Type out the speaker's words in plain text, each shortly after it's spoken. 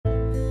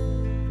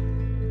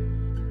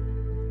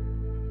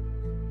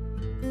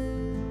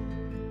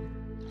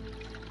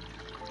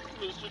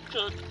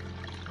Chuck,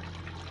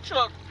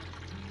 Chuck,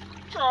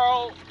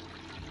 Charles,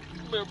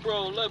 man,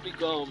 bro, let me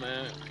go,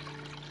 man.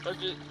 I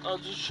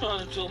was just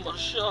trying to do my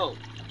show.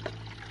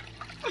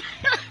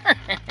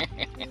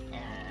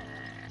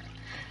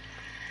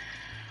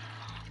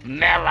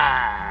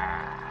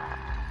 Never.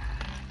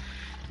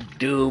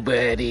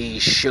 Doobity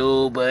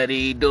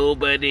shoobity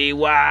doobity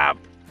wop.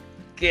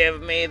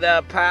 Give me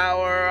the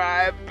power,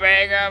 I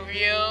beg of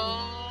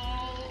you.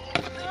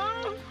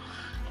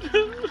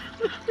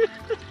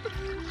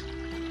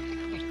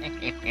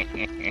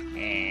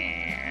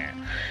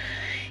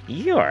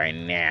 You are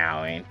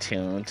now in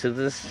tune to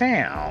the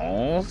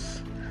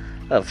sounds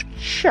of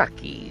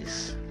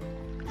Chucky's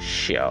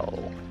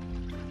show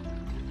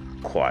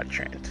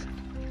quadrant.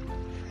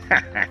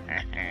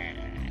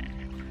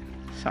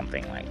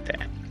 Something like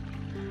that.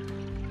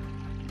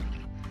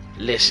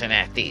 Listen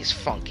at these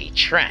funky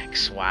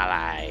tracks while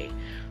I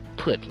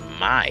put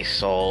my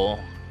soul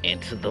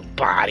into the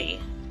body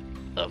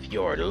of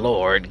your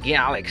Lord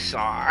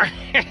Galaxar.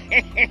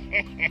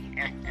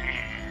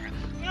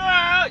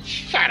 Oh,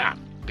 shut up,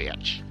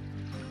 bitch.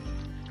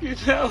 You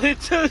know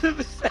into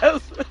the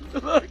sounds of the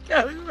Lord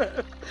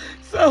Galaxar.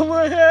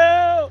 Someone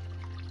help!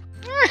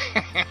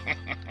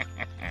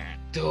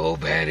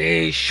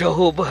 Doobity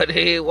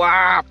shoobity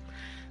wop.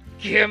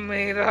 Give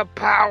me the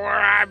power,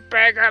 I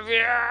beg of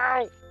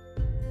you.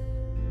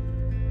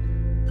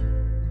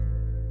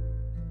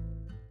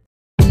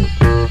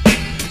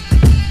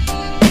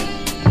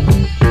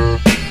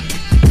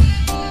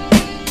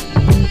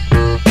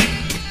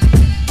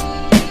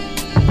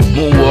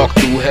 Moonwalk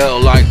through hell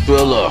like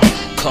Thriller.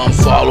 Come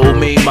follow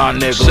me, my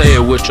nigga. Say it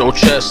with your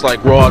chest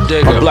like Raw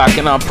Digger. I'm black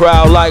and I'm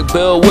proud like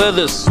Bill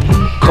Withers.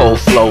 Cold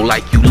flow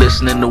like you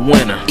listening to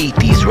Winter. Eat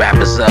these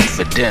rappers up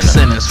for dinner.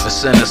 Sinners for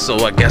sinners,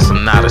 so I guess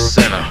I'm not a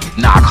sinner.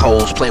 Knock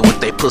holes, play with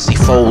they pussy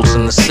folds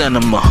in the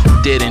cinema.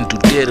 Didn't do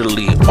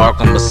diddly.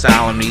 Arkham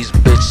Asylum, these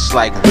bitches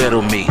like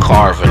riddle me.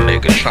 Carve a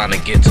nigga, trying to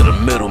get to the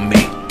middle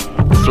me.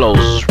 Flows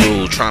is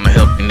rude, trying to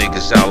help you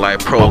niggas out like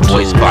Pro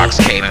Voice Box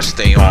Cadence,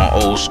 stay on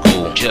old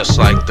school. Just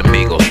like the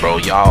Migos, bro,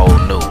 y'all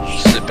knew.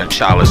 Sipping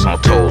chalice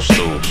on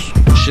toadstools.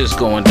 Shit's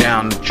going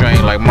down the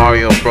drain like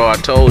Mario, bro, I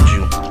told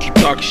you. Keep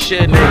talking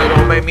shit, nigga,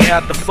 don't make me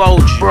have to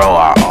fold you. Bro,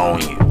 I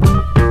own you.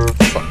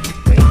 Fuck,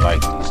 they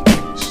like these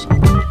niggas.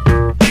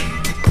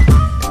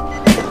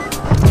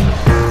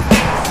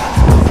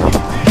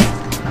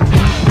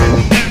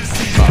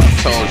 I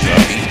told you I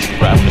eat you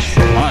rappers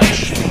for lunch.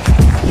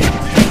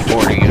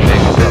 Order you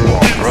niggas up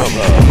on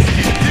Grubhub.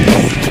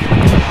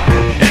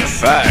 In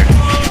fact,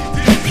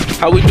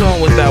 how we doing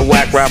with that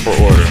whack rapper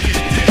order?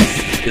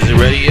 Is it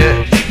ready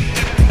yet?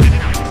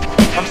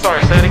 I'm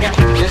sorry, say it again.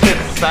 Just a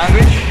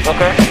sandwich?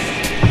 Okay.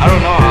 I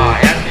don't know.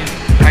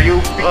 Are you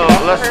picking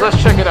up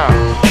Let's check it out.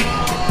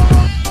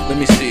 Let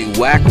me see.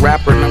 Whack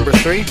rapper number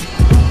 3.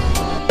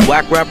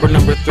 Whack rapper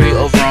number 3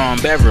 over on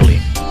Beverly.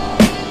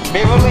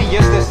 Beverly,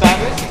 just the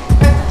sandwich?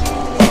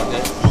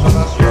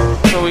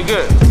 Okay. So we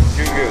good?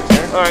 You're good,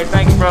 sir. All right,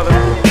 thank you, brother.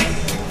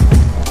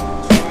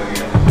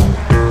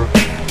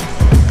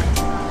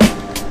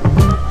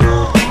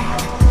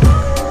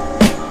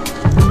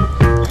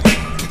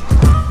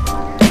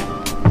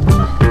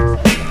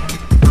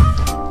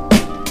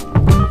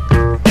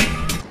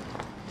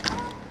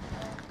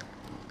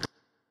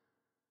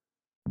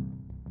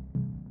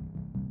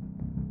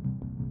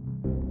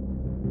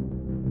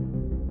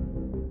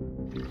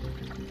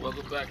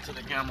 Welcome back to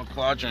the Gamma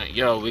Quadrant.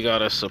 Yo, we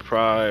got a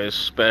surprise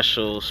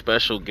special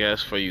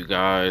guest for you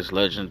guys.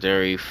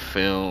 Legendary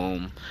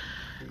film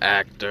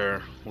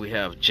actor. We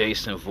have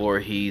Jason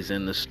Voorhees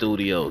in the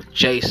studio.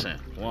 Jason,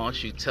 why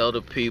don't you tell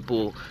the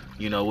people,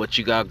 what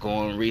you got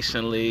going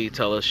recently?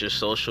 Tell us your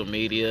social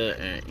media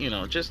and,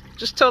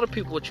 just tell the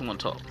people what you want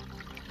to talk.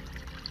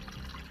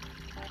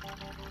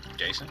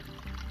 Jason,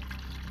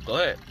 go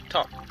ahead.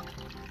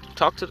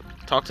 Talk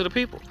to the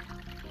people.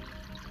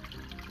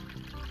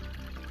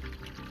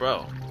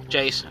 Bro,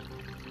 Jason,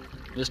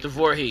 Mr.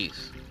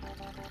 Voorhees,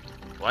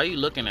 why are you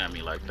looking at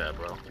me like that,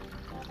 bro?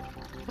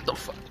 What the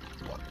fuck?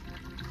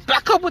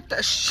 Back up with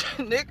that shit,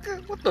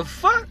 nigga. What the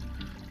fuck?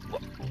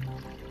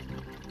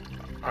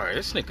 Alright,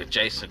 this nigga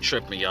Jason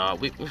tripping, y'all.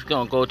 We're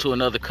gonna go to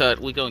another cut.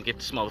 We're gonna get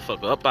this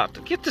motherfucker up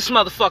out. Get this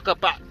motherfucker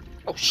up out.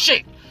 Oh,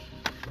 shit.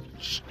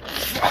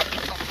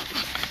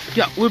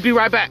 Yo, we'll be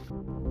right back.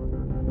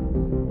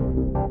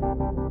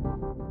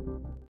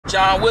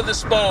 John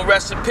Witherspoon,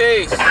 rest in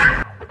peace.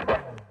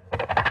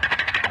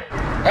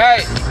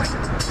 Hey,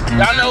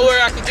 y'all know where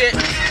I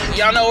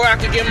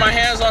could get my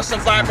hands on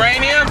some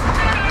vibranium?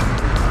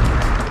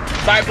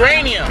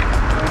 Vibranium.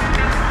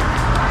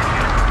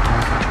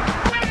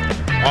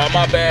 Oh,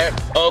 my bad.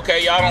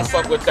 Okay, y'all don't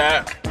fuck with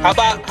that. How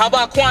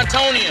about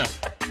quantonium?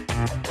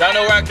 Y'all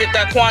know where I can get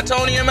that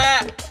quantonium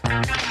at?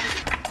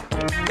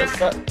 The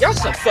fuck? Y'all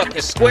some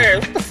fucking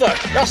squares. What the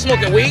fuck? Y'all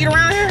smoking weed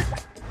around here?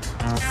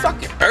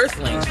 Fucking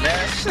earthlings,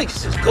 man. These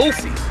niggas is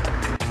goofy.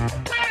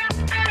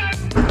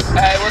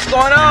 Hey, what's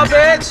going on,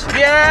 bitch?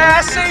 Yeah,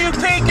 I see you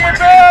peeking,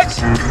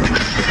 bitch.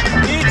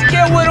 You need to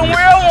get with a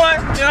real one.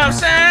 You know what I'm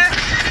saying?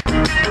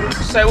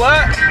 Say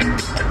what?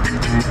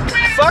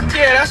 Fuck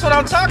yeah, that's what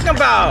I'm talking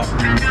about.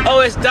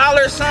 Oh, it's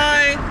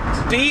 $sign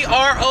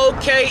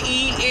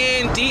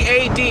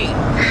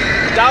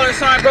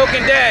BROKENDAD.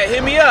 $Broken Dad.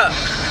 Hit me up.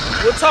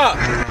 We'll talk.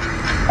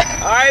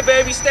 All right,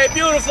 baby. Stay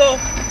beautiful.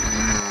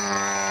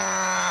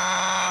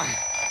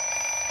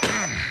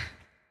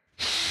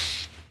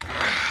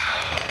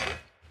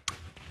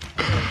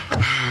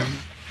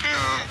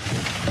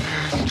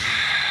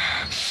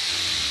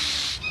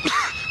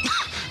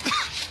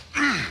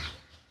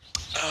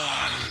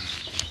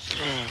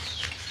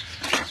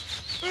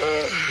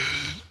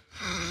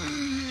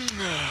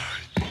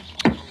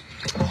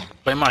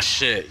 Play my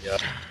shit, yo.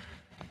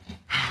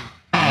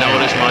 Know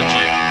this my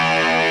jig.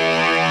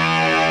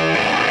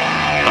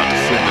 About to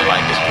flip it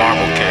like it's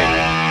marble cake.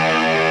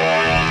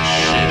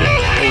 Shit in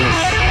the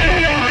booth.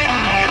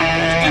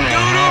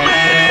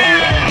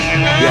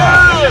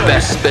 Yeah,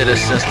 best spitter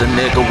since the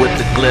nigga with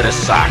the glitter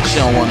socks. She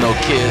don't want no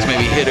kids,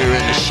 maybe hit her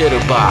in the shitter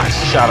box.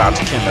 Shout out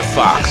to Kim and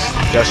Fox.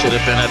 Y'all should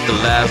have been at the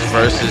last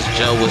verses.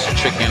 Joe was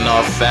tricking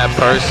off fat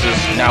purses.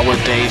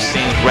 Nowadays,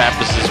 seems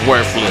rappers is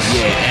worthless.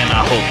 Yeah, and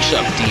I hope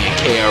Chuck D and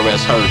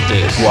KRS heard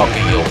this.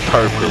 Walking your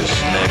purpose,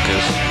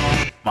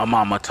 niggas. My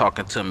mama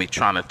talking to me,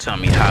 trying to tell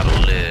me how to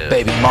live.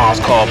 Baby mom's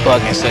called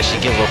bugging, said she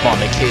give up on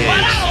the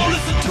kids.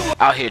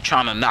 Out here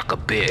trying to knock a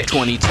bitch.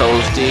 20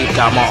 toes deep,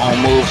 got my own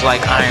moves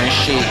like Iron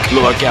Sheik.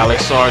 Lord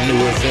Galaxar,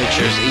 new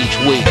adventures each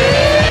week.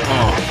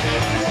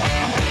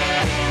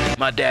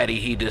 My daddy,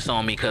 he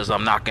disowned me cause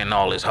I'm knocking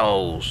all his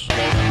hoes.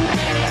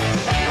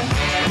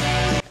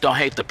 Don't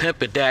hate the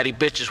pimpin' daddy,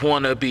 bitches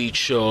wanna be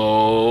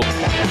choked.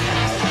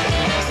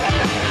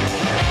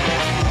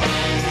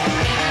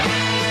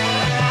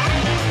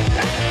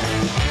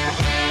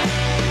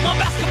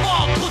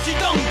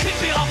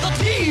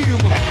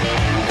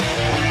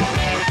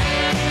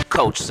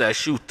 Coach said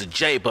shoot the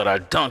J, but I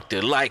dunked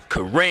it like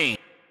Kareem.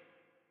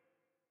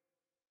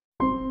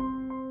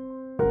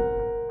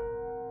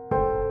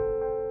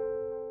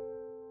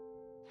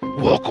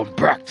 Welcome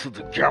back to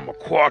the Gamma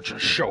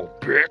Quadrant Show,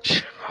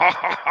 bitch.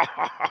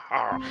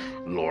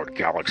 Lord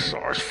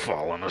Galaxar's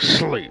fallen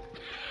asleep.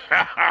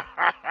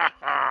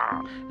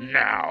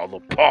 Now the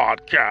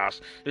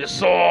podcast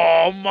is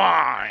all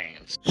mine.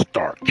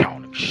 Start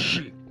counting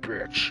sheep,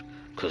 bitch,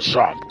 cause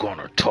I'm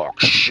gonna talk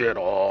shit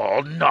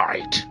all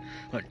night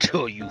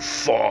until you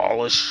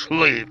fall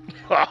asleep.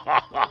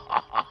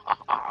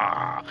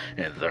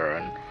 And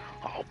then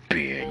I'll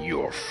be in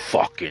your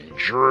fucking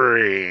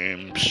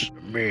dreams.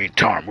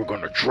 Meantime, we're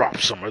gonna drop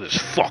some of this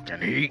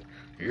fucking heat.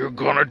 You're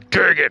gonna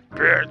dig it,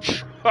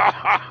 bitch.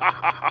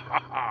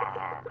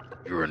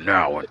 You're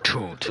now in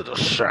tune to the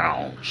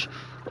sounds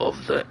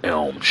of the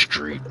Elm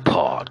Street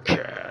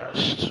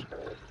Podcast.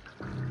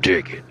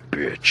 Dig it,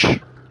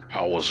 bitch.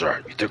 How was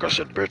that? You think I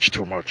said bitch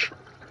too much?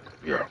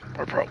 Yeah,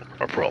 I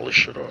probably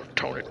should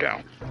tone it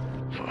down.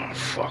 Oh,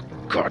 fuck,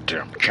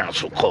 goddamn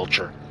cancel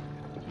culture.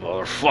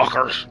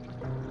 Motherfuckers.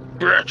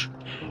 Bitch.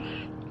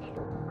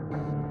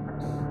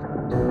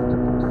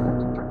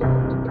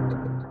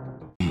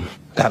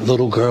 Got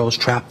little girls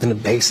trapped in the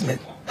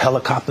basement,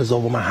 helicopters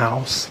over my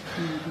house,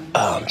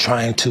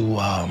 trying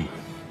to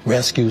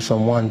rescue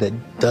someone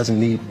that doesn't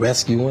need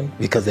rescuing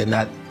because they're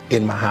not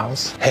in my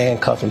house,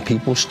 handcuffing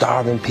people,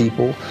 starving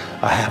people.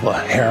 I have a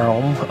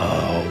harem,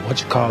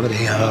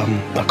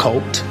 a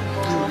cult.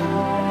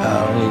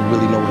 I don't even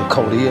really know what a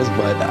cult is,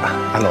 but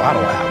I know I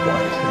don't have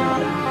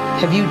one.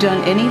 Have you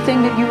done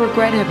anything that you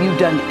regret? Have you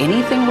done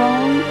anything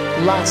wrong?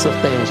 Lots of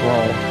things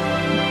wrong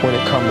when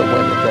it comes to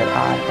women that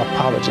I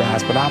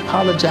apologize, but I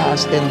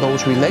apologized in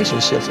those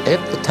relationships at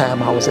the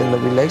time I was in the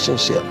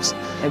relationships.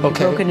 Have you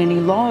broken any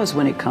laws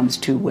when it comes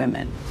to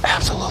women?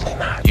 Absolutely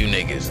not. You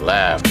niggas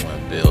laughed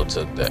when Bill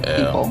took the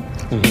L.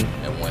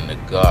 And when the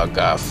God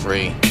got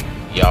free,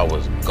 y'all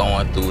was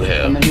going through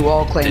hell. Women who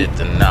all claim Did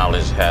the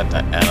knowledge, had to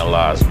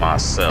analyze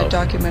myself. the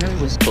documentary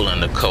was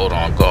Pulling the coat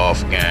on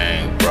golf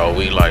gang, bro,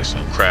 we like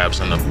some crabs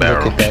in the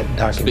barrel. Look at that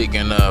documentary.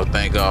 Speaking of,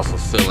 thank God for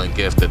feeling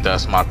gifted,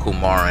 that's my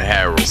Kumar and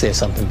Harold. Said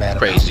something bad about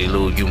Crazy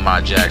Lou, you my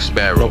Jack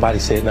Sparrow. Nobody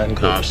said nothing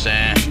Know what I'm good.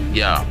 saying?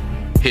 Yeah.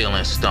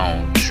 Healing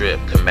stone, drip,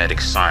 comedic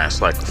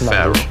science like a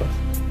pharaoh.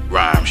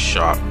 Rhyme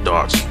sharp,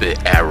 dart,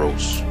 spit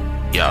arrows.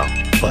 Yo.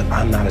 But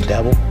I'm not a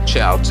devil.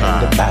 Chow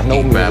time. And by no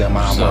Eat means am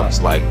I a rappers up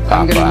monster. like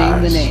I'm gonna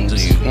name the Popeyes. names.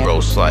 Do you Yeah.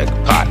 roast like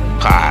pot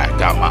pie?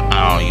 Got my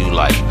eye on you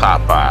like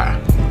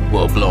Popeye.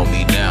 Will blow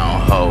me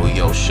down, ho.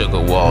 Yo, sugar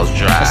walls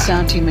dry.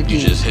 Ashanti McGee. You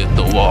just hit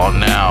the wall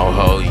now,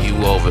 ho. You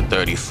over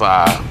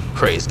 35.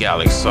 Praise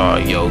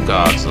Galaxar, yo,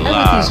 God's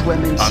alive. these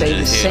women I'm say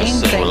just the here to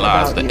same thing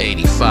civilize about the you.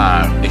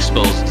 85.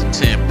 Exposed to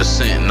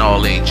 10% and all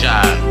they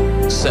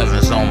jive.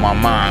 7's on my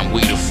mind,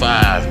 we the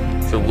 5.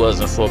 If it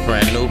wasn't for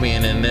Brand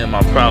Nubian and them,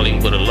 I probably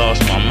would have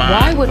lost my mind.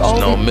 Why would all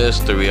It's no the-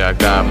 mystery, I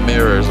got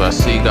mirrors, I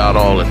see God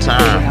all the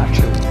time. not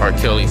true. Or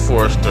Kelly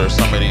Forster,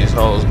 some of these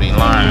hoes be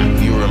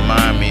lying. You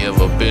remind me of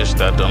a bitch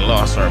that done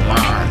lost her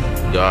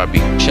mind. Y'all be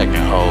checking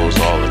hoes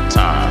all the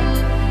time.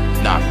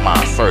 Knocked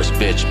my first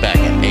bitch back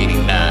in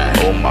 89.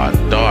 Oh my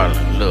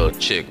darling, little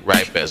chick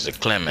ripe as a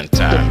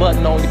clementine. The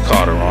button on the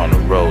Caught her on the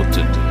road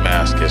to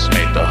Damascus,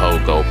 made the hoe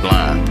go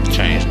blind.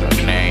 Changed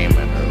her name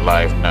and her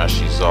life, now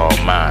she's all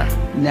mine.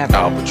 Never.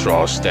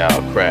 Albatross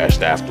style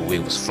crashed after we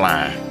was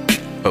flying.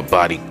 Her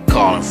body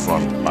calling for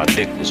me, my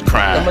dick was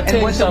crying. I'ma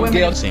tell you something,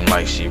 girl. Seemed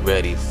like she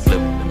ready,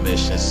 flipping the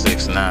mission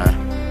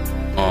 6'9".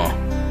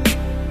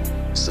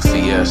 It's a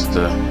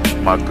fiesta.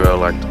 My girl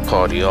like to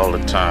party all the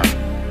time.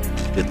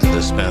 Hit the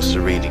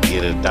dispensary to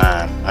get a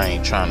dime. I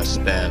ain't trying to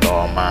spend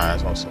all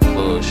mine on some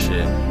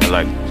bullshit. I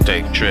like to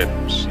take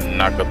trips and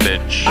knock a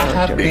bitch.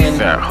 Big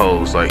fat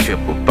hoes like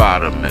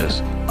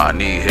hippopotamus. I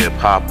need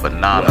hip-hop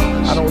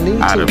anonymous. I don't need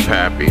to. The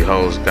pappy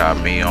hoes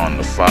got me on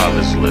the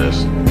father's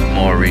list.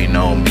 Maury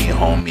know me,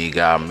 homie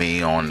got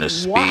me on the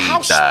speed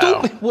How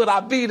dial. stupid would I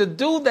be to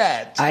do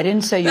that? I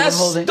didn't say you That's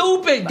were holding.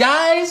 stupid,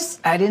 guys.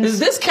 I didn't. Is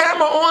this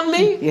camera on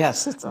me?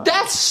 Yes, it's on.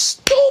 That's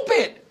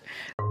stupid.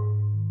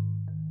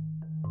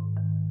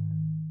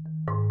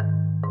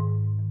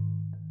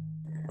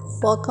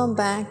 Welcome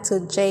back to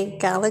Jay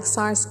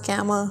Galaxar's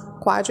Gamma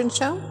Quadrant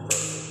Show.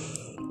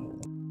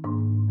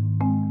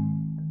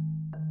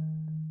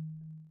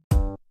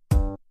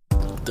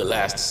 The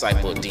last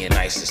disciple of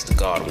Dionysus, the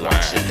god of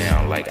wine. Shit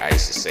down like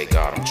Isis, say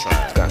God I'm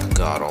trying. Got the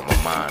God on my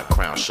mind,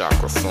 crown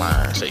chakra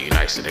flying. Say you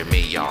nicer than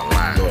me, y'all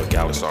lying. Lord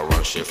Galaxar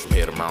run shit from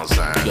here to Mount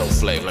Zion. Yo,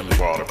 Flav, let me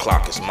borrow the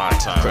clock, it's my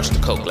time. Crush the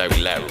coke,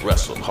 Larry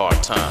wrestle,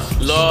 hard time.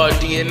 Lord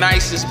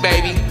Dionysus,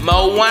 baby,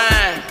 more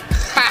wine.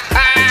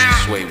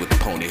 Sway with the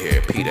pony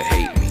hair, Peter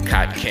hate me.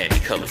 Cotton candy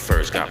colored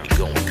furs got me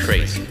going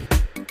crazy.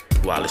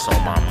 While it's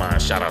on my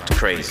mind, shout out to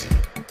Crazy.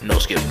 No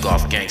skip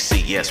golf gang,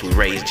 see, yes, we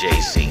raised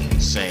Jay-Z.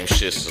 Same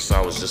shit since I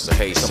was just a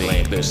hayseed. Some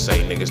lame bitch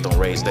say niggas don't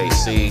raise they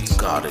seeds.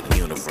 God of the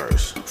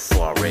universe.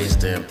 Before I raise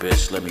them,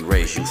 bitch, let me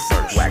raise you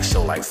first. Wax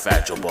show like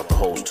Fat Joe bought the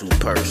hoes 2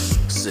 purse.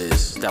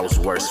 Sis, that was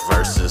the worst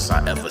verses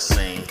I ever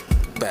seen.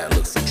 Bad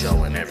look for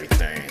Joe and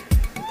everything.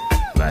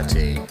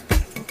 Latin,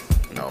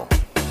 no,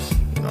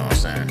 you know what I'm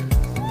saying?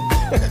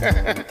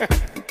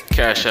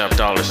 Cash App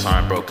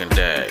 $ broken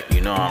dad. You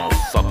know I don't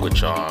fuck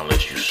with y'all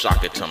unless you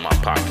sock it to my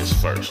pockets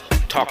first.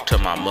 Talk to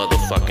my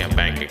motherfucking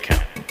bank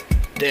account.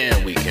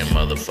 Then we can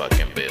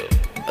motherfucking build.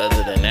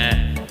 Other than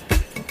that,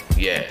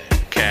 yeah.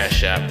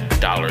 Cash App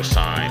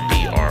 $BROKENDAD.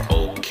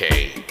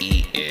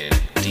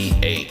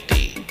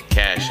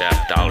 Cash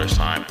App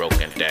 $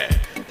 broken dad.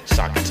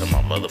 Sock it to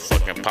my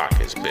motherfucking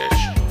pockets,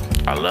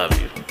 bitch. I love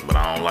you, but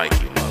I don't like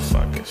you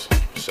motherfuckers.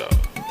 So,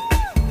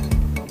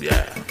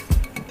 yeah.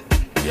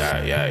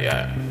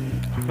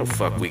 How the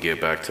fuck we get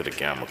back to the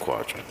Gamma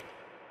Quadrant?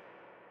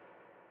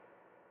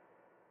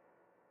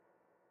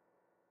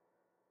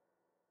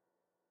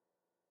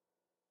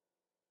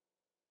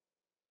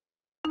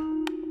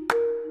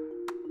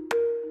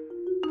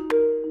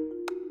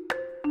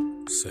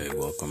 Say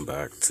welcome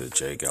back to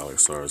Jay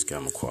Galaxar's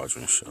Gamma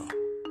Quadrant Show.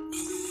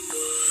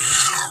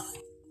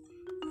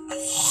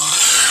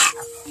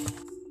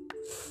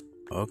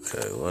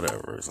 Okay,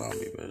 whatever,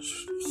 zombie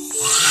bitch.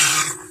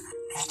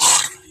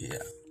 Yeah,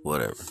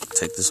 whatever.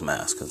 Take this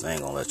mask, cause I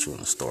ain't gonna let you in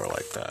the store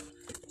like that.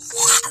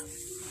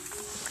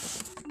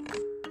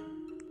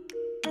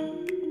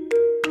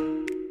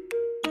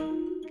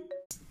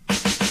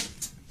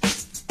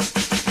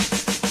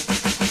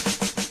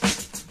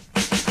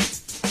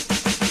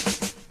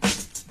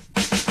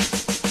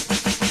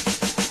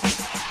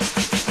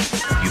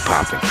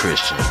 Poppin'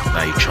 Christian,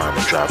 now you trying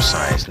to drop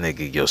science,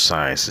 nigga, your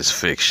science is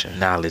fiction.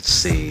 Now let's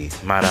see,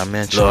 might I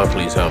mention? Lord,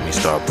 please help me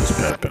stop this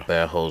pimpin'.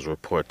 Bad hoes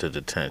report to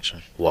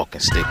detention.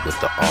 Walking stick with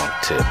the arm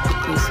tip, the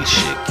goofy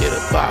shit get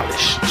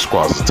abolished.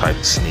 Squad's the type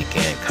to sneak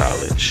in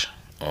college.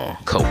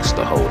 Coke's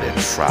the hold and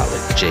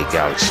frolic. Jay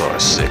Galaxar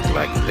is sick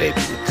like a baby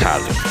with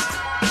colic.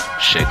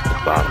 Shake the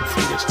bottom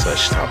fingers,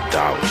 touch top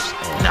dollars.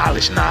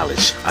 Knowledge.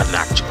 I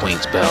knocked your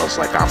queen's bells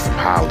like I'm from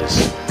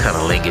Hollis.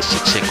 Cunnilingus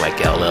your chick like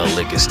LL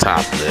lick his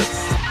top lip.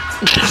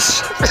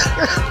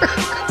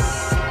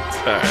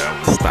 Alright,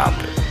 I'm gonna stop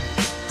it.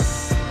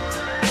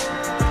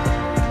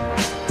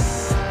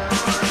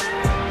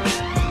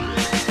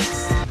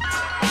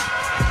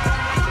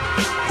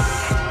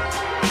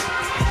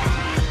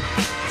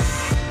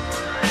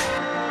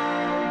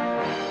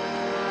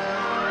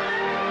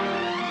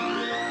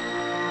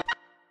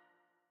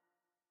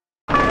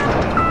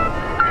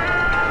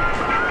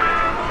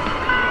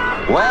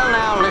 Well,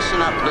 now,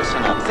 listen up.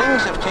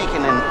 Things have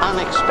taken an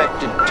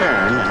unexpected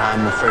turn, and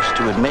I'm the first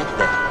to admit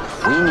that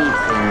we need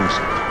things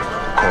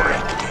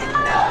corrected.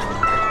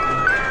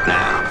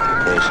 Now,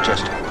 there's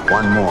just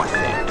one more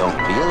thing. Don't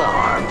be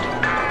alarmed.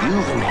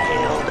 You've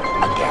inhaled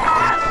a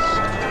gas.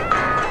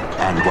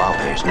 And while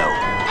there's no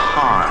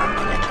harm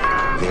in it,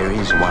 there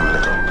is one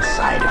little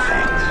side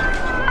effect.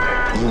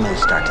 You may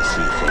start to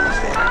see things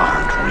that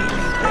aren't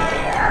really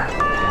there.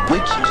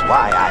 Which is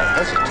why I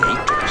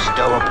hesitate to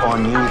bestow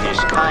upon you this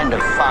kind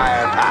of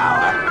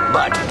firepower.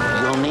 But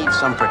you'll need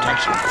some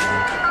protection.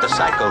 The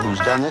psycho who's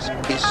done this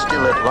is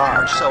still at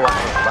large, so I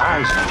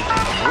advise you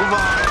to move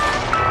on.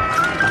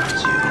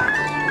 Needs you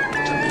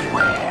to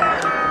beware.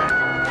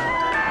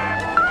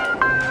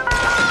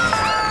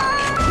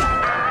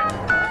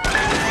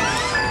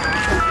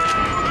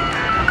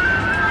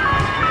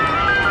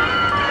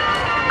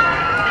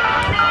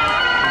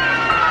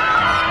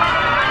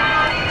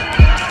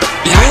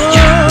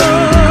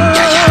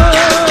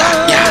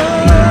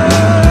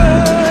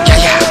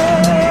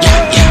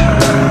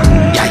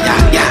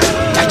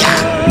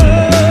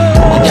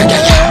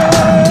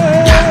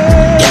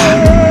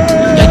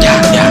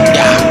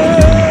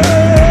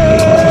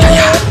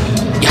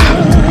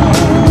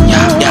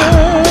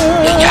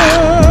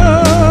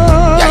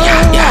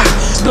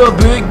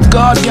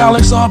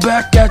 Calyx are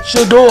back at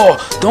your door.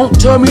 Don't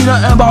tell me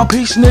nothing about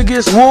peace,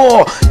 niggas,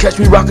 war. Catch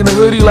me rocking the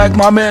hoodie like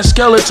my man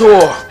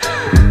Skeletor.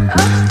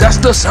 That's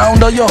the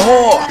sound of your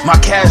whore. My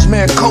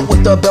cashmere coat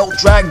with the belt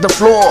drag the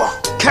floor.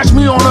 Catch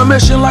me on a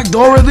mission like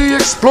Dora the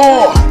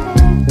Explorer.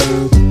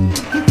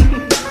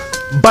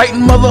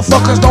 Biting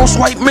motherfuckers don't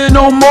swipe me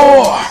no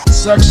more.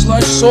 Sex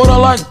life sorta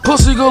like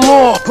pussy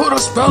galore. Put a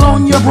spell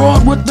on your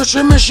broad with the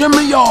shimmy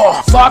shimmy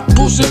y'all. Fat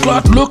pussy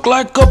clot look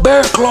like a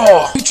bear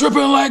claw. Be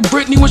tripping like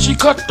Britney when she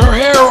cut her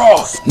hair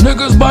off.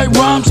 Niggas bite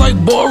rhymes like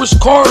Boris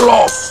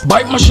Karloff.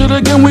 Bite my shit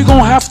again, we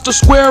gon' have to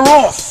square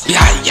off.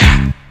 Yeah,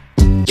 yeah.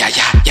 Yeah,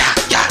 yeah, yeah,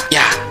 yeah,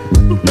 yeah.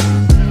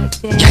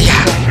 Yeah,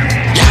 yeah,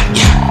 yeah,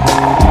 yeah.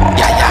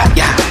 Yeah, yeah,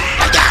 yeah, yeah,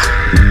 yeah.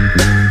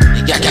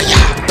 Yeah, yeah,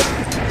 yeah.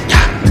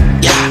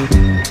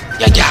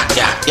 Yeah, yeah,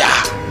 yeah, yeah.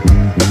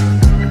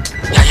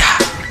 Yeah, yeah,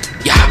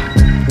 yeah.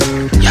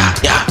 Yeah,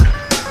 yeah,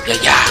 yeah,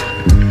 yeah.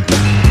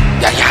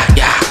 Yeah, yeah,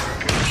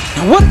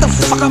 yeah. And what the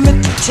fuck I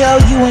meant to tell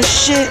you and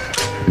shit?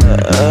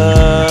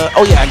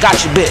 Oh yeah, I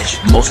got you, bitch.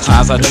 Most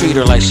times I treat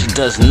her like she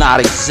does not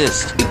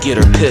exist. To get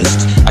her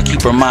pissed, I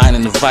keep her mind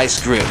in the vice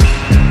grip.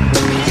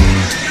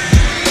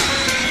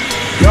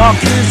 Y'all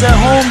kids at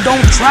home,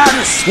 don't try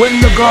this.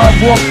 When the guard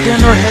walked in,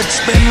 her head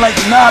spin like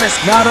Nodis.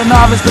 Not a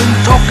novice,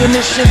 been talking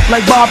this shit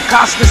like Bob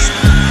Costas.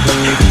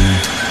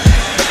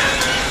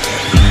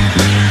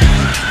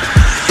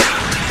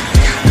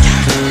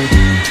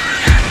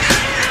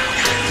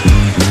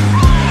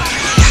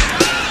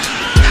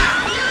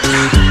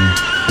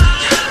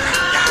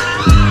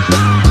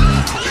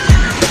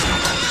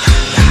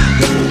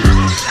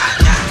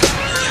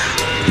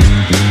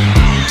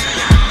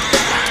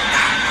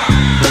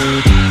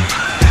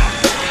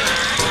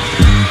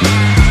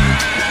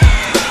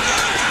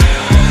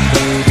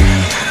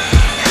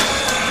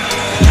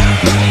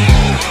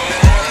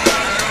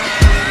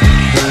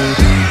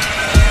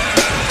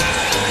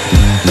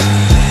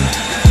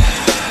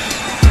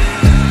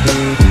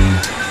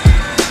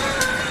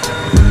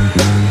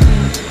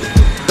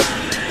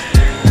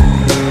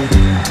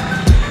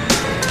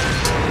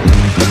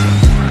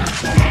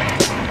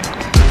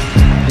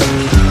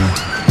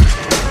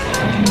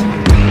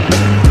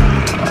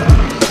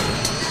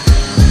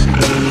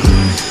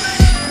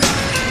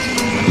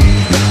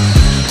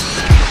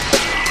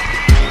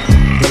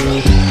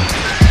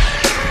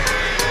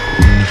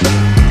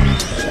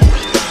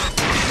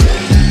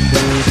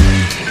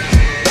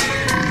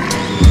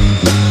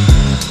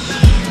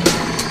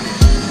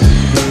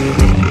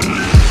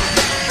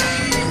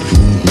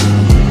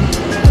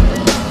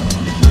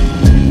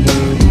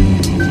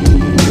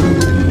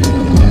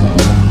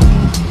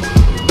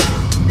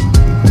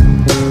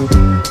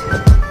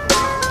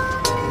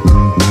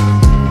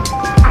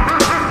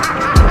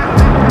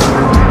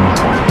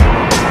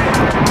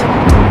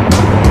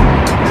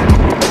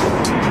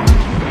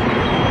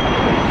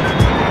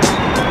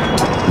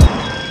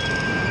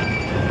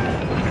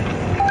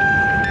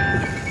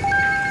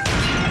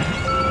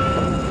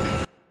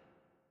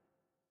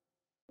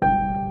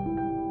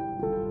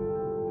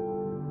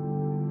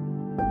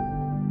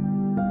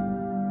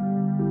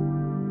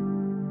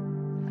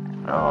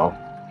 No.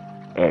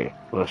 Hey,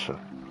 listen.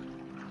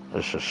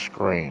 This is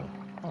Scream,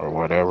 or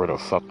whatever the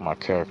fuck my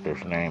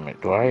character's name is.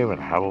 Do I even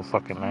have a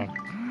fucking name?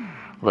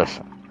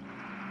 Listen.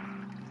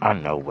 I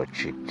know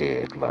what you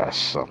did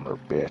last summer,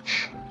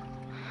 bitch.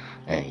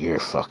 And you're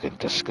fucking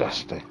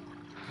disgusting.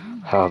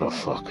 How the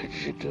fuck could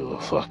you do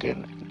a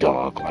fucking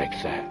dog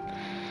like that?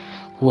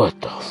 What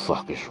the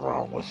fuck is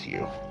wrong with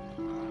you?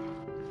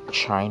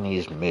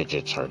 Chinese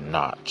midgets are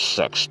not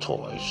sex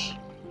toys.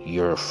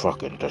 You're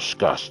fucking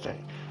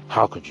disgusting.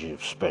 How could you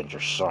spend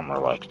your summer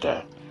like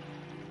that?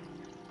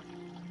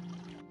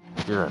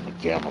 You're in the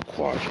Gamma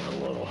Quadrant, a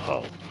little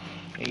hoe,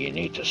 and you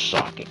need to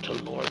sock it to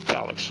Lord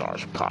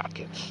Galaxar's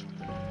pockets.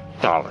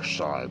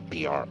 $,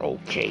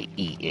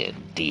 BROKENDAD.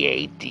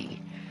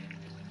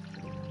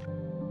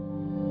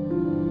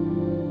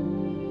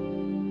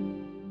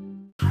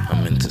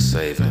 I'm into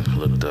saving.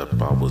 Looked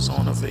up, I was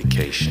on a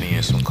vacation. Me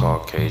and some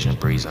Caucasian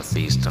breezing,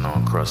 feasting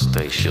on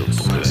crustaceans.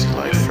 Pussy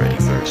like Freddy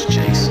vs.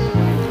 Jason.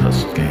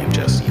 Hustle game,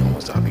 Jesse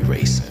Owens, I be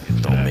racing.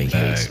 Don't make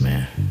haste,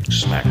 man.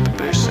 Smack the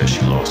bitch, said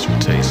she lost her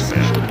taste.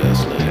 Found the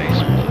best lady,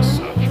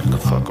 man.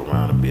 Could fuck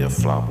around and be a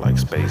flop like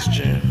Space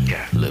Jam.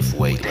 Lift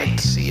weight like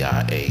the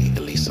CIA,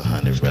 at least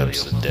 100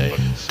 reps a day.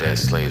 Dead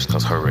slaves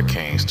cause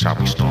hurricanes,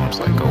 choppy storms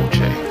like OJ.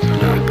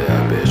 Little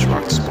bad bitch,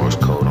 rock the sports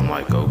code, I'm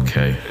like,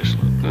 okay.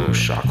 Little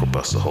chakra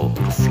bust a hole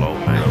through the flow,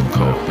 man.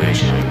 Cold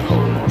bitch,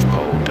 whole North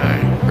Pole,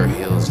 dang. Her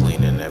heels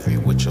leaning every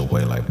which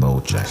way like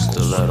Bojack.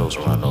 Stilettos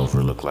run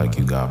over, look like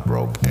you got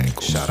broke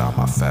ankles. Shout out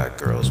my fat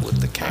girls with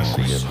the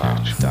cankles. Hip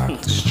hop,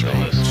 Dr.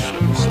 Strange.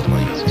 Some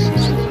of you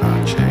niggas will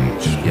not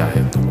change. Y'all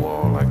hit the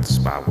wall like the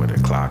spot where the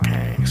clock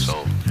hangs.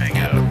 So hang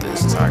out with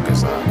this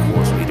Tiger's Eye, of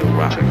course we the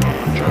rock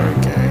gang.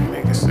 Bird gang,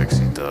 nigga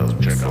sexy does,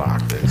 we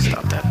flocked it.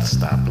 Stopped at the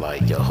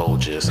stoplight, your hoe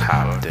just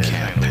hopped in.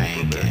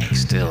 Campaign gang,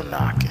 still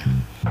knocking.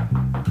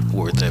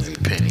 Worth every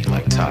penny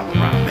like Top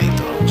Rock. Made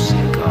the whole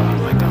cigar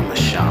like I'm a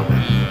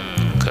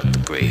shaman. Cut the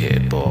gray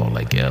head ball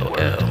like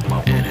LL.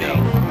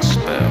 Inhale.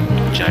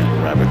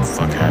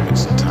 fuck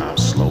habits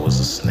sometimes, slow as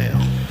a snail.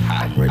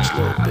 I'm rich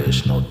little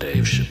bitch, no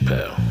Dave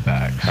Chappelle.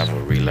 Have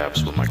a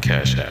relapse with my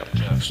cash app.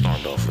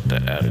 Stormed off with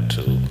that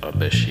attitude, I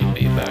bet she'd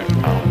be back.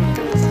 I don't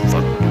give a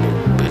fuck,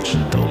 little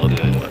bitch, though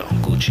looking well.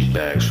 Gucci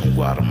bags from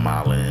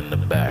Guatemala in the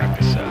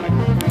back. Look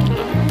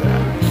at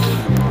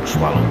that.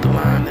 Swallowed the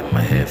line and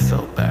my head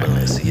fell back.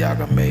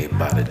 Balenciaga made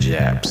by the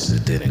Japs,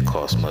 it didn't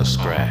cost much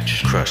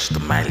scratch. Crushed the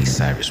Miley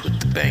Cyrus with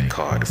the bank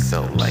card, it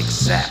felt like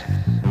zap.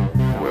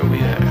 Where we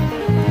at?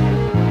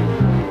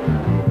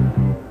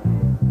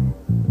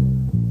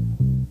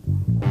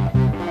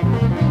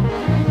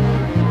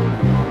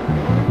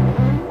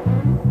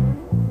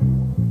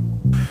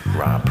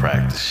 Rhyme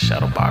practice,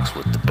 shadowbox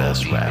with the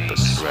best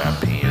rappers.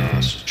 Rap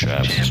peons,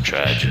 traps is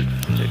tragic.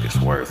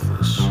 Niggas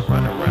worthless,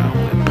 run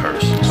around with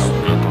purses.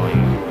 Look on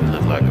you, you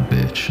look like a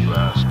bitch.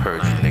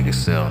 Heard you niggas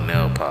sell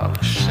nail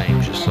polish.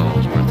 Shames your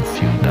soul's worth a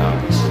few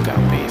dollars. Got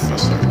beef, I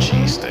serve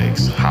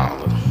cheesesteaks,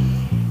 holla.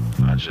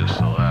 I just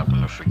so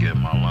happened to forget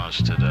my lunch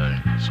today.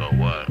 So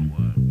what?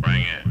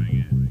 Bring it.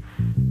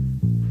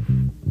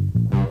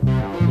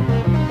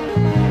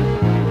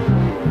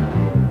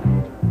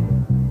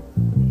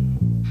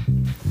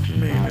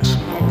 Meanest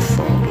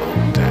mofo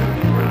low down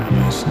around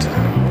this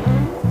town.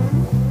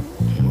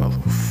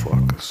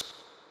 Motherfuckers.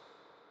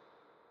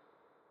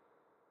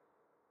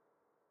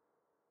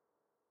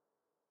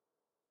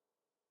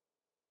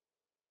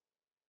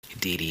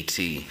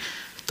 DDT.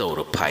 Throw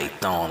the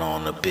python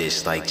on the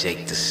bitch like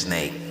Jake the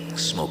Snake.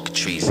 Smoke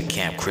trees at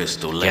Camp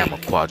Crystal Lake. Gamma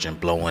quadrant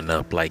blowing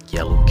up like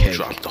yellow cake.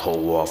 Drop the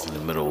hoe off in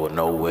the middle of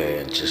nowhere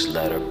and just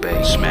let her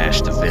bake.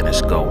 Smash the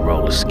Venice, go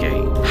roller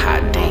skate.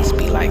 Hot days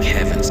be like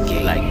Heaven's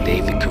Gate. Like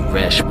David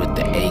Koresh with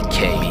the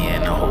AK. Me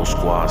and the whole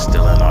squad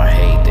still in our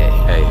heyday.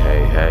 Hey,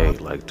 hey, hey,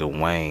 like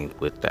Dwayne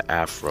with the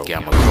afro.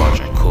 Gamma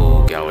quadrant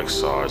cool,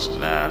 Galaxar's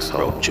an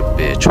asshole. Roped your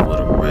bitch with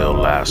a real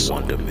lasso.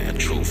 Wonder Man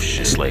truth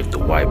shit. Enslaved the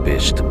white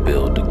bitch to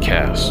build the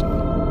castle.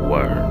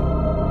 Word.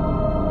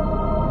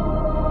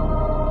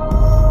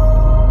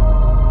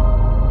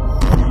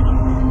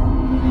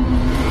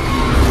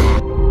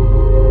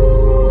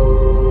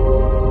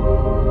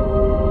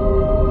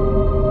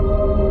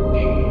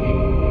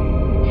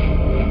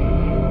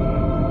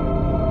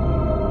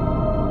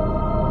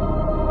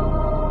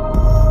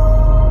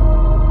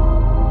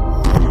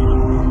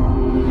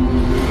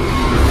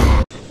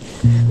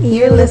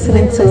 You're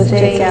listening to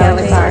Jay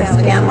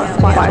Galaxar's Gamma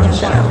Quadrant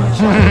Show.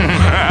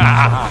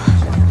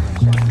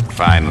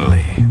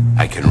 Finally,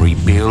 I can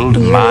rebuild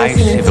my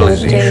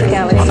civilization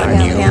on a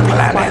new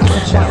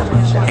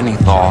planet. Any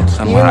thoughts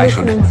on where I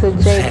should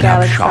set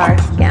up shop?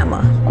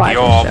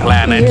 Your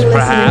planet,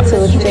 perhaps?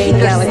 Keep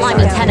your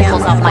slimy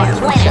tentacles off my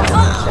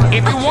planet.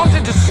 If you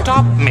wanted to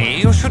stop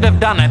me, you should have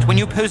done it when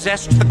you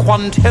possessed the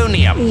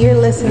Quantonium. You're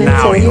listening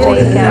now to you're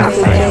Jay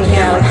nothing.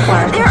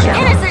 There are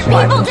innocent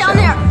people down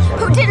there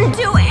who didn't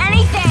do anything.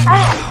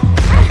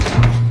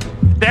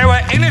 There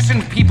were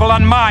innocent people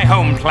on my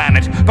home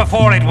planet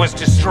before it was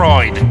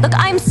destroyed. Look,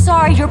 I'm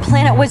sorry your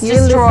planet was You're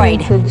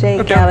destroyed. listening to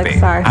Jay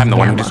Galaxar's I'm the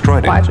one who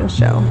destroyed Quadrant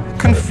Show.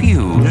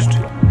 Confused?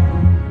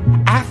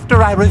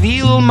 After I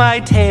reveal my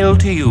tale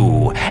to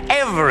you,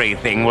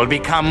 everything will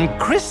become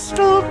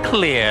crystal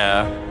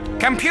clear.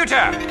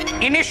 Computer,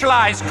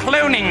 initialize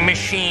cloning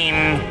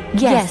machine.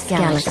 Yes,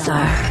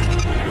 Galaxar.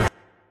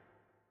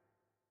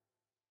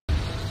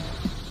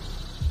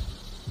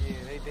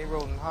 They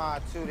rolling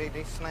hard too.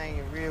 They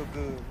slanging real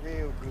good,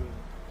 real good.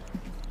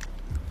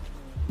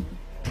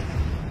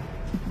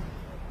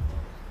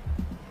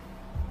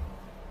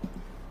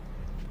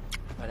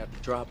 Might have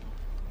to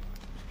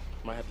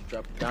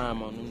drop a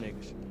dime on them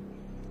niggas.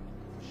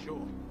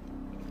 Sure.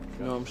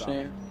 You know what I'm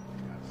saying?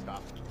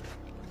 Stop.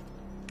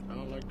 I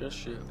don't like that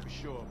shit. For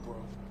sure, bro.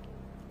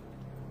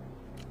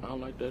 I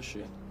don't like that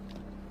shit.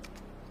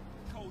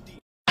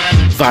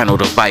 Vinyl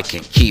the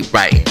Viking, keep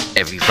writing.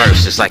 Every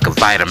verse is like a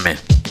vitamin.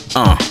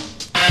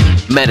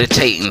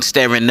 Meditating,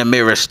 staring in the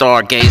mirror,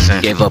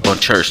 stargazing. Gave up on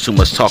church, too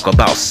much talk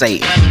about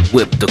Satan.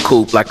 Whip the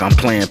coupe like I'm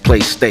playing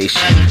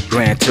PlayStation.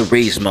 Gran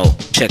Turismo,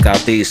 check out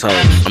these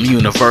hoes. I'm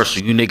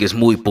universal, you niggas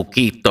muy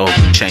poquito.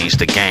 Change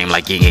the game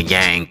like yin and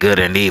yang, good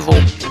and evil.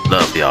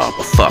 Love y'all,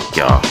 but fuck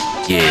y'all,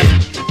 yeah.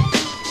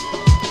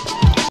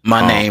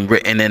 My name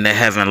written in the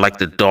heaven like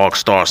the dog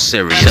star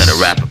Sirius. Said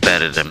a rapper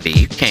better than me,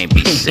 you can't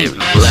be serious.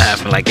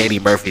 Laughing like Eddie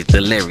Murphy's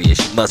delirious,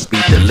 you must be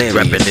delirious.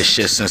 Reppin' this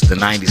shit since the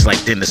 90s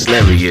like Dennis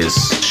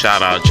Larius.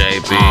 Shout out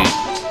JB,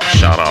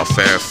 shout out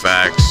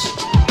Fairfax,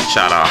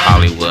 shout out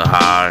Hollywood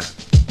High.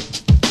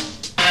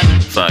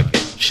 Fuck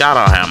it, shout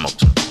out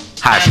Hamilton.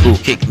 High school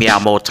kicked me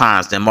out more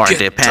times than Martin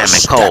did Pam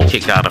and Cole.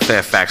 Kicked out of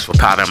Fairfax for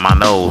powdering my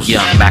nose.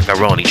 Young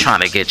macaroni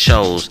trying to get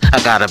chose. I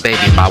got a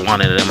baby by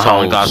one of them hoes.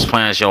 All God's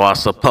plans, yo, I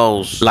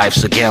suppose.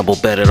 Life's a gamble,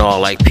 bet it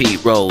all like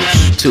Pete Rose.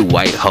 2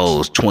 white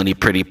hoes, 20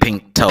 pretty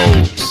pink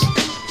toes.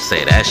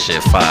 Say that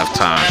shit 5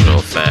 times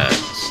real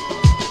fast.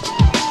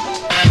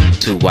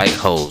 2 white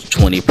hoes,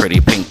 20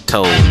 pretty pink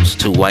toes.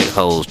 2 white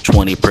hoes,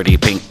 20 pretty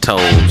pink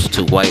toes.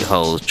 2 white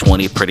hoes,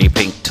 20 pretty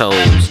pink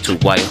toes. 2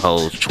 white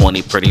hoes,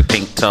 20 pretty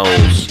pink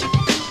toes.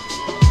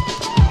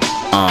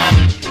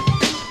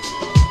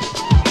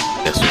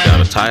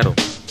 title.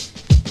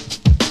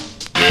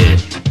 Yeah.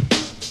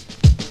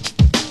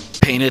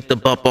 Painted the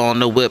bumper on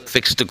the whip,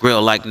 fixed the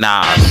grill like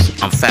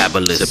Nas. I'm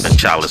fabulous, sipping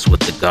chalice with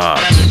the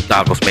gods.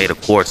 Goggles made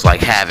of quartz like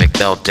Havoc,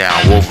 belt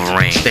down,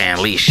 Wolverine.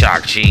 Stan Lee,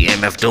 Shock G,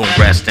 MF Doom,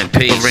 rest in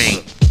peace.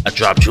 Ring. I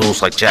drop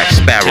jewels like Jack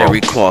Sparrow. Terry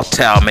cloth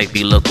towel make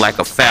me look like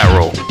a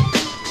pharaoh.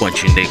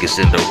 Point you niggas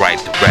in the right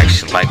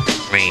direction like the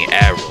green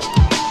arrow.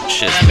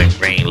 Shit's been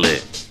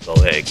greenlit. Go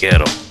ahead,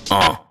 get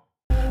 'em.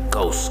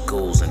 Ghosts,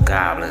 ghouls, and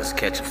goblins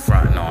catching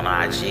frontin' on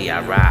IG.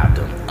 I robbed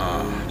them.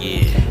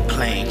 Yeah.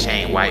 Plain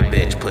chain white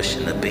bitch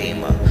pushing the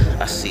beamer.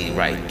 I see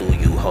right through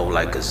you, hoe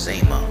like a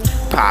Zima.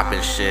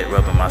 Poppin' shit,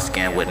 rubbing my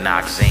skin with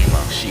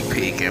Noxzema. She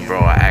peeking, bro.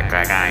 I act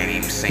like I ain't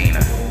even seen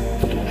her.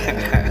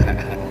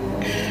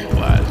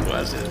 Why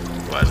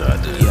do I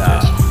do this?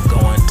 Yeah.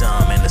 Going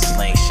dumb in the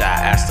slingshot.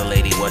 Asked the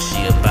lady what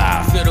she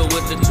about. Fiddle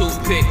with the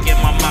toothpick in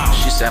my mouth.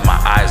 She said my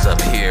eyes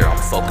up here, I'm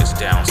focused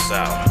down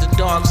south. The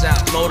dog's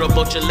out,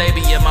 motorboat your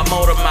lady in my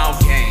motor mouth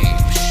game.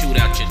 Shoot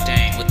out your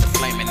dame with the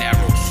flaming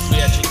arrows. We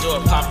at your door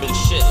popping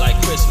shit like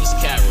Christmas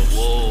Carol.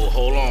 Whoa,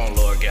 hold on,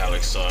 Lord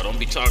Galaxar. Don't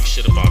be talking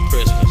shit about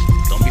Christmas.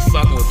 Don't be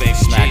fucking with baby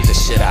Smack Jesus.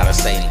 The shit out of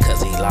Satan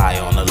cause he lie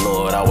on the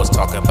Lord. I was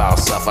talking about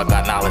self, I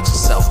got knowledge of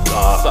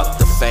self-God. Fuck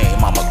the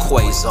fame, I'm a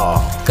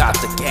quasar. Got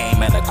the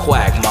game and a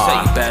quagmire.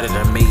 Say you better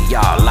than me,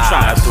 y'all lie.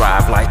 Trying to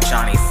thrive like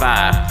Johnny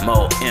 5,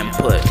 more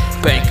input.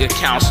 Bank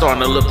account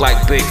starting to look like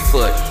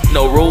Bigfoot.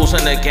 No rules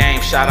in the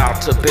game, shout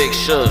out to Big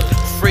Shug.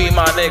 Free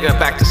my nigga,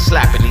 back to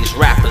slapping these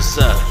rappers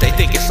up. They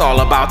think it's all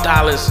about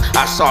dollars.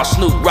 I saw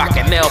Snoop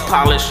rockin' nail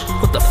polish.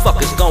 What the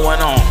fuck is going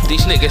on?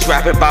 These niggas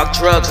rapping about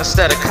drugs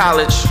instead of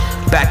college.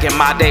 Back in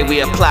my day, we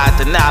applied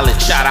the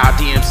knowledge. Shout out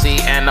DMC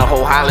and the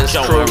whole Hollis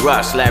crew.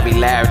 Russ, Larry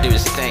do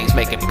his things,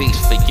 making beats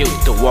for you.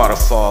 The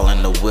waterfall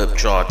and the whip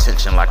draw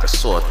attention like a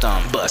sore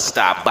thumb. Bus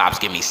stop bops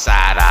give me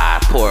side eye.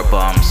 Poor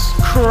bums,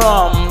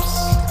 crumbs.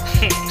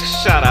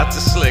 Shout out to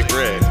Slick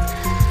Rick.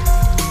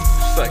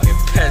 Fucking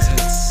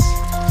peasants.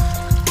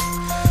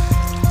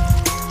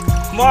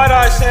 Might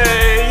I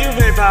say, you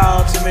may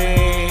bow to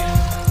me.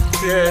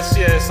 Yes,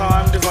 yes,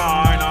 I'm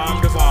divine, I'm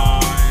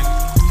divine.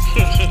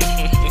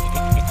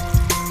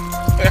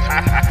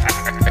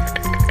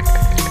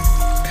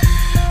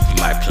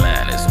 My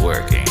plan is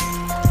working.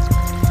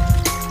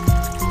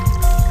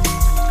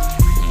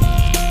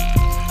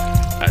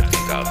 I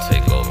think I'll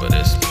take over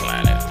this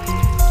planet.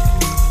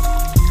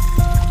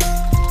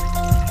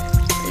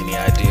 Any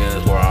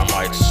ideas where I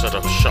might set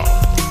up shop?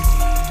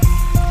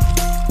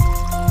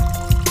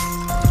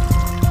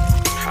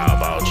 How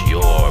about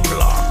your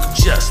block?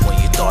 Just when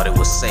you thought it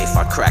was safe,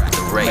 I cracked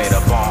the race. Made a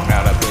bong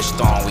out of bitch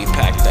thong, we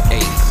packed the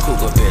 8.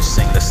 Cougar bitch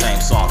sing the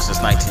same song since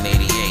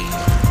 1988.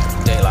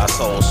 De La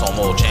Soul, some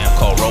old jam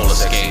called roller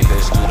skate.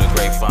 Bitch through the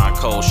grapevine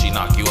cold, she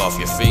knock you off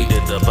your feet.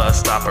 Did the bus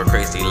stop, her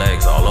crazy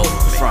legs all over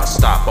me. Front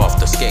stop off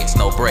the skates,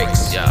 no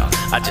brakes. Yeah,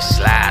 I just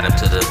slide up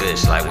to the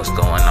bitch like, what's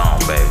going on,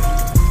 baby?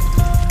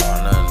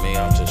 Oh, nothing me,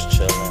 I'm just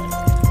chillin'.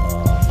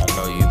 I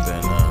know you've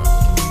been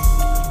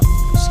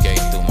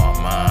skating through my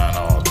mind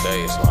all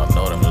day, so I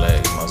know them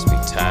legs must be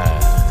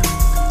tired.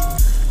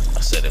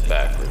 I said it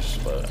backwards,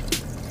 but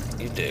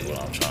you dig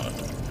what I'm trying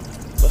to do.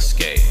 Let's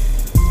skate.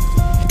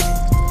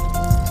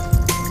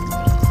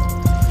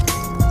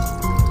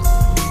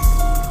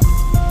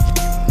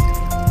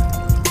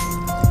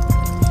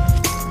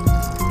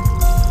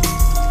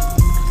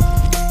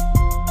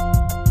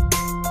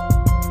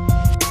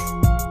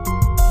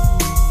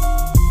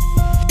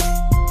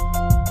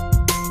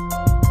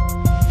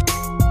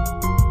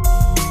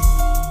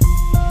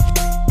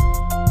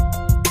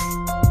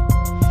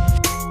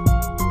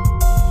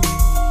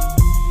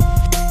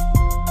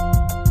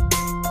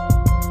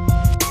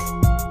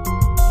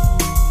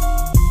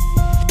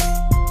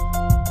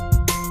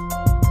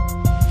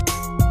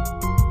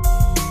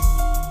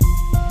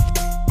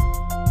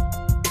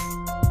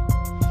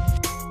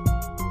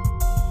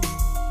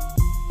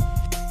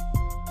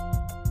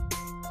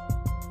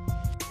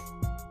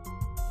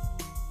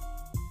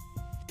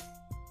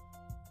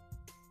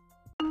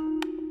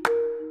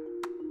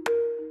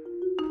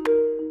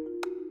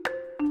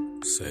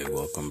 Say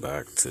welcome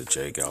back to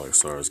Jay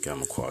Galaxar's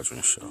Gamma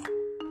Quadrant Show.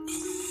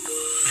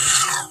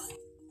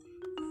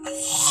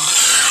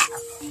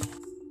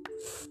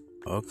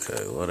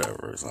 Okay,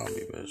 whatever,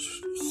 zombie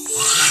bitch.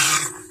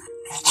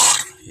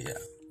 Yeah,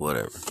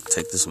 whatever.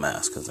 Take this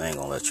mask, cause I ain't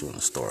gonna let you in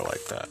the store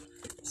like that.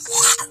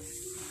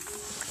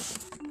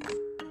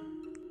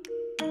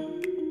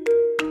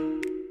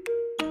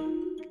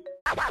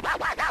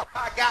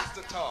 I got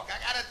to talk. I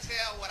gotta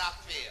tell what I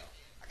feel.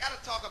 I gotta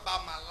talk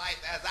about my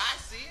life as I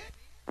see it.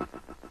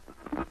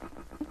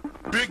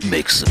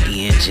 Mix some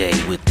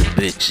E&J with the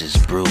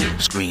bitches brew.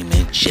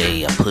 Screaming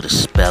J, I put a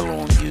spell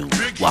on you.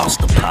 Whilst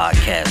the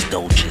podcast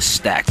don't just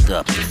stacked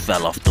up. You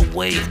fell off the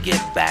wave, get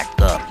back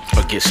up.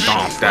 Or get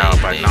stomped out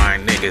by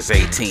 9 niggas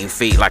 18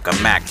 feet like a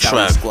Mack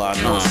truck. Let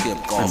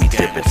me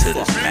dip into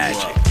this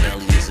magic.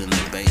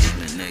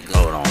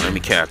 Hold on, let me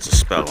cast a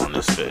spell on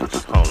this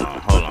bitch. Hold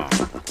on.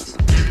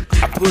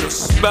 I put a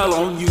spell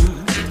on you.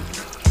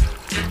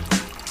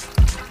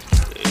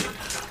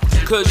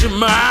 'cause you're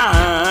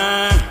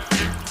mine.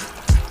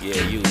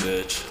 Yeah, you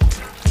bitch.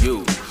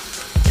 You.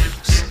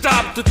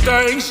 Stop the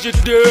things you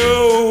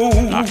do.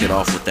 Knock it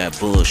off with that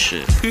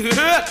bullshit.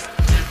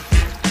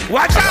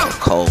 Watch out!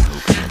 Cold new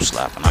people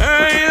slapping.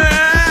 Yeah.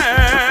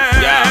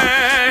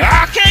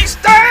 I can't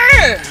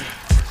stand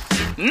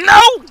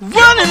no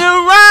running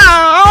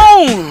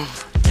around.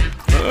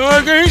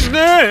 I can't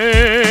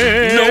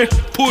stand no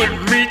put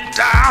me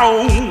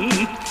down.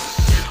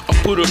 I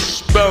put a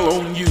spell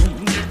on you,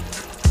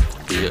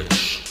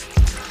 bitch,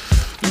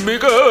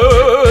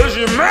 because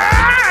you're mine.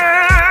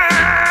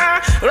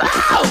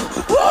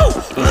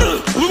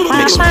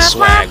 Mix some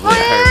swag with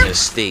her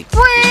mystique.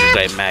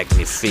 They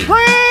magnifique.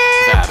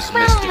 Vibes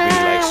mystery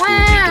like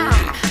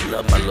Scooby-Doo.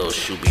 Love my little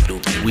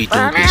Shooby-Dooby. We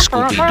do be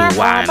Scooby-Doo,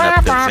 wind up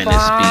in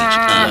Venice Beach.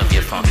 Love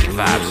your funky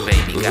vibes,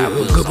 baby. Got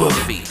wheels on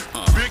feet.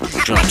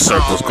 Drum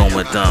circles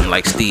going dumb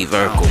like Steve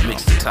Urkel.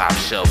 Mix the top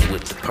shelf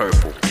with the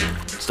purple.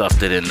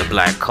 Stuffed it in the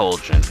black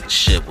cauldron.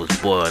 Shit was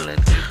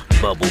boiling.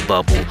 Bubble,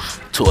 bubble,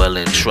 toil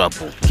in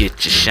trouble.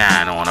 Get your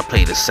shine on. I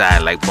play the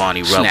side like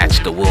Barney Rubble. Snatch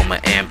the Wilma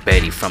and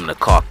Betty from the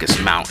Caucasus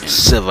Mountains.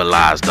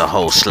 Civilize the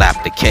hoe,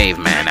 slap the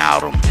caveman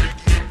out 'em.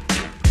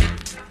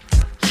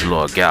 It's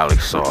Lord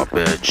Galaxar,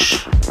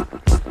 bitch.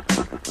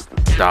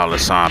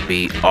 $sign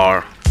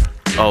BROKENDAD.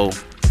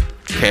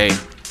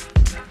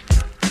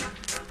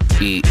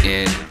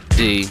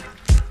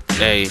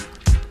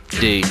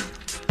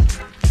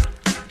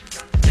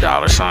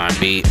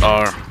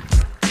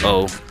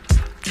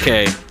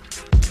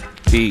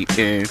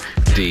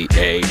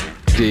 $BROKENDAD.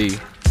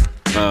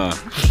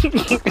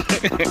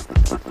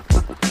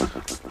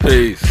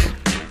 Peace.